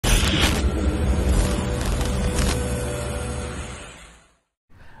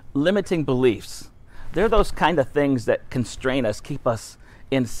Limiting beliefs. They're those kind of things that constrain us, keep us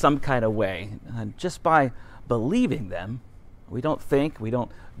in some kind of way. And just by believing them, we don't think, we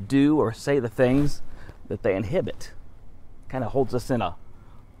don't do or say the things that they inhibit. Kind of holds us in a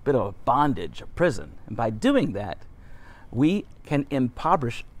bit of a bondage, a prison. And by doing that, we can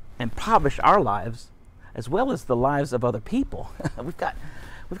impoverish our lives as well as the lives of other people. We've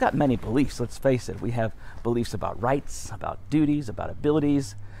got many beliefs, let's face it. We have beliefs about rights, about duties, about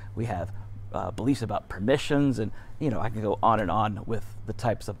abilities. We have beliefs about permissions, and I can go on and on with the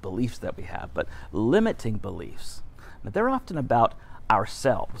types of beliefs that we have. But limiting beliefs, they're often about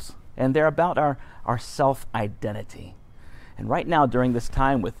ourselves, and they're about our self-identity. And right now, during this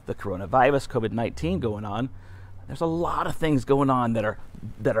time with the coronavirus, COVID-19 going on, there's a lot of things going on that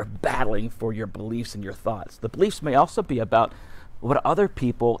are battling for your beliefs and your thoughts. The beliefs may also be about what other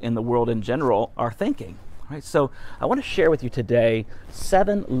people in the world in general are thinking. Right? So I want to share with you today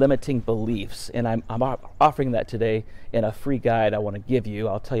 7 limiting beliefs, and I'm offering that today in a free guide I want to give you.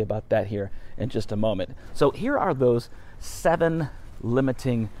 I'll tell you about that here in just a moment. So here are those 7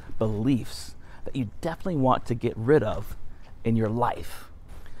 limiting beliefs that you definitely want to get rid of in your life.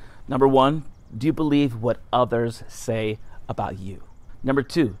 Number 1, do you believe what others say about you? Number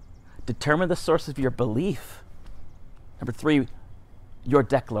 2, determine the source of your belief. Number 3, your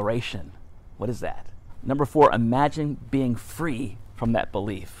declaration. What is that? Number 4, imagine being free from that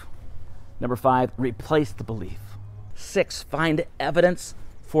belief. Number 5, replace the belief. 6, find evidence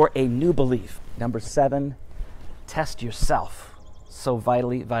for a new belief. Number 7, test yourself. So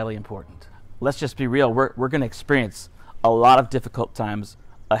vitally, vitally important. Let's just be real. We're going to experience a lot of difficult times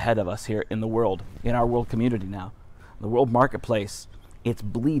ahead of us here in the world, in our world community now. The world marketplace, it's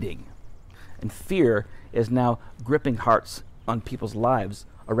bleeding. And fear is now gripping hearts on people's lives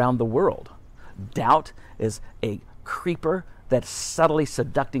around the world. Doubt is a creeper that's subtly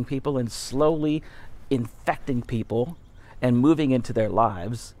seducing people and slowly infecting people and moving into their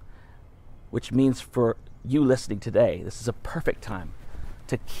lives, which means for you listening today, this is a perfect time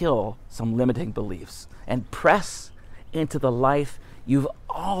to kill some limiting beliefs and press into the life you've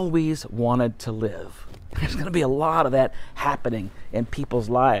always wanted to live. There's going to be a lot of that happening in people's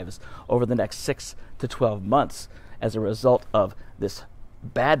lives over the next 6 to 12 months as a result of this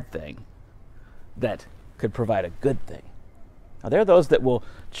bad thing that could provide a good thing. Now, there are those that will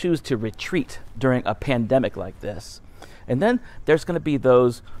choose to retreat during a pandemic like this. And then there's going to be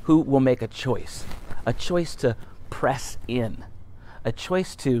those who will make a choice to press in, a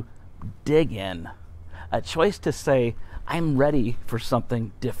choice to dig in, a choice to say, I'm ready for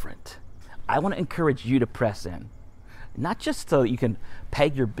something different. I want to encourage you to press in, not just so you can pay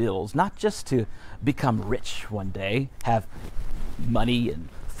your bills, not just to become rich one day, have money and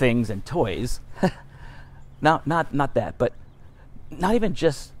things and toys. not that, but not even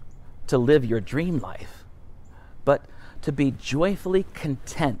just to live your dream life, but to be joyfully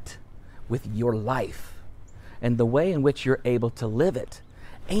content with your life and the way in which you're able to live it,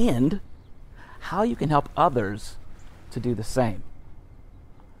 and how you can help others to do the same.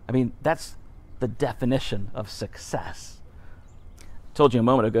 I mean, that's the definition of success. I told you a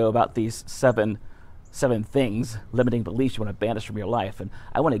moment ago about these seven things, limiting beliefs you want to banish from your life, and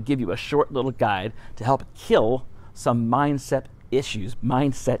I want to give you a short little guide to help kill some mindset issues,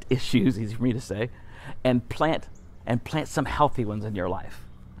 easy for me to say, and plant some healthy ones in your life.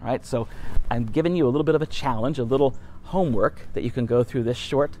 All right, so I'm giving you a little bit of a challenge, a little homework that you can go through this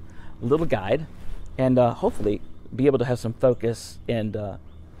short little guide, and hopefully be able to have some focus and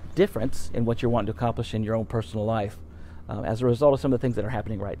difference in what you're wanting to accomplish in your own personal life as a result of some of the things that are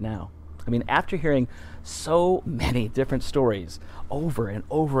happening right now. I mean, after hearing so many different stories over and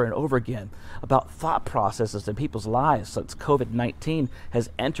over and over again about thought processes in people's lives since COVID-19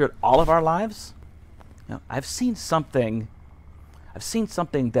 has entered all of our lives, I've seen something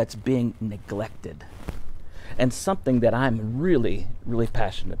that's being neglected, and something that I'm really, really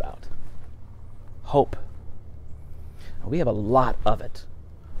passionate about. Hope. We have a lot of it.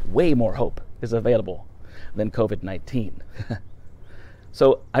 Way more hope is available than COVID-19.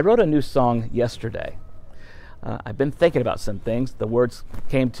 So I wrote a new song yesterday. I've been thinking about some things. The words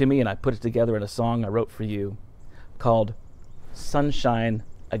came to me and I put it together in a song I wrote for you called Sunshine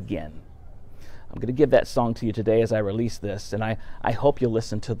Again. I'm going to give that song to you today as I release this, and I hope you'll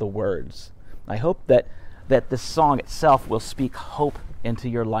listen to the words. I hope that this song itself will speak hope into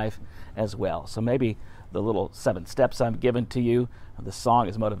your life as well. So maybe the little 7 steps I'm giving to you, the song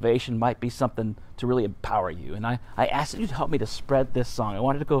as motivation, might be something to really empower you. And I asked you to help me to spread this song. I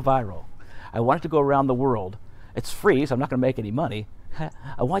want it to go viral. I want it to go around the world. It's free, so I'm not going to make any money.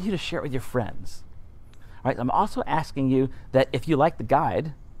 I want you to share it with your friends. All right, I'm also asking you that if you like the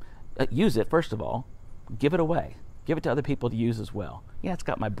guide, use it, first of all. Give it away. Give it to other people to use as well. Yeah, it's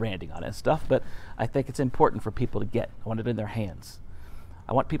got my branding on it and stuff, but I think it's important for people to get. I want it in their hands.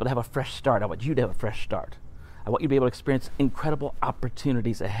 I want people to have a fresh start. I want you to have a fresh start. I want you to be able to experience incredible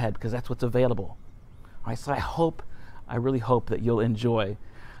opportunities ahead, because that's what's available. All right, so I really hope that you'll enjoy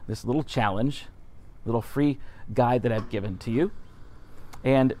this little challenge, little free guide that I've given to you.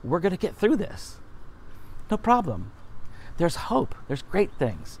 And we're going to get through this. No problem. There's hope. There's great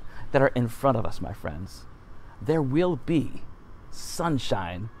things that are in front of us, my friends. There will be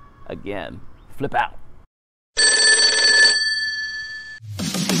sunshine again. Flip out.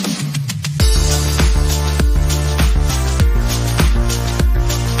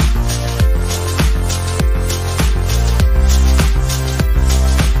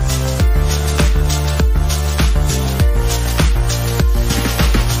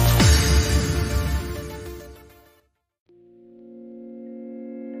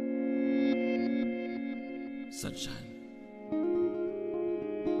 Sunshine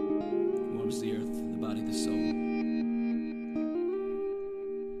warms the earth, the body, the soul.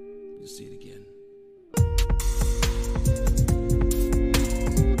 You'll see it again.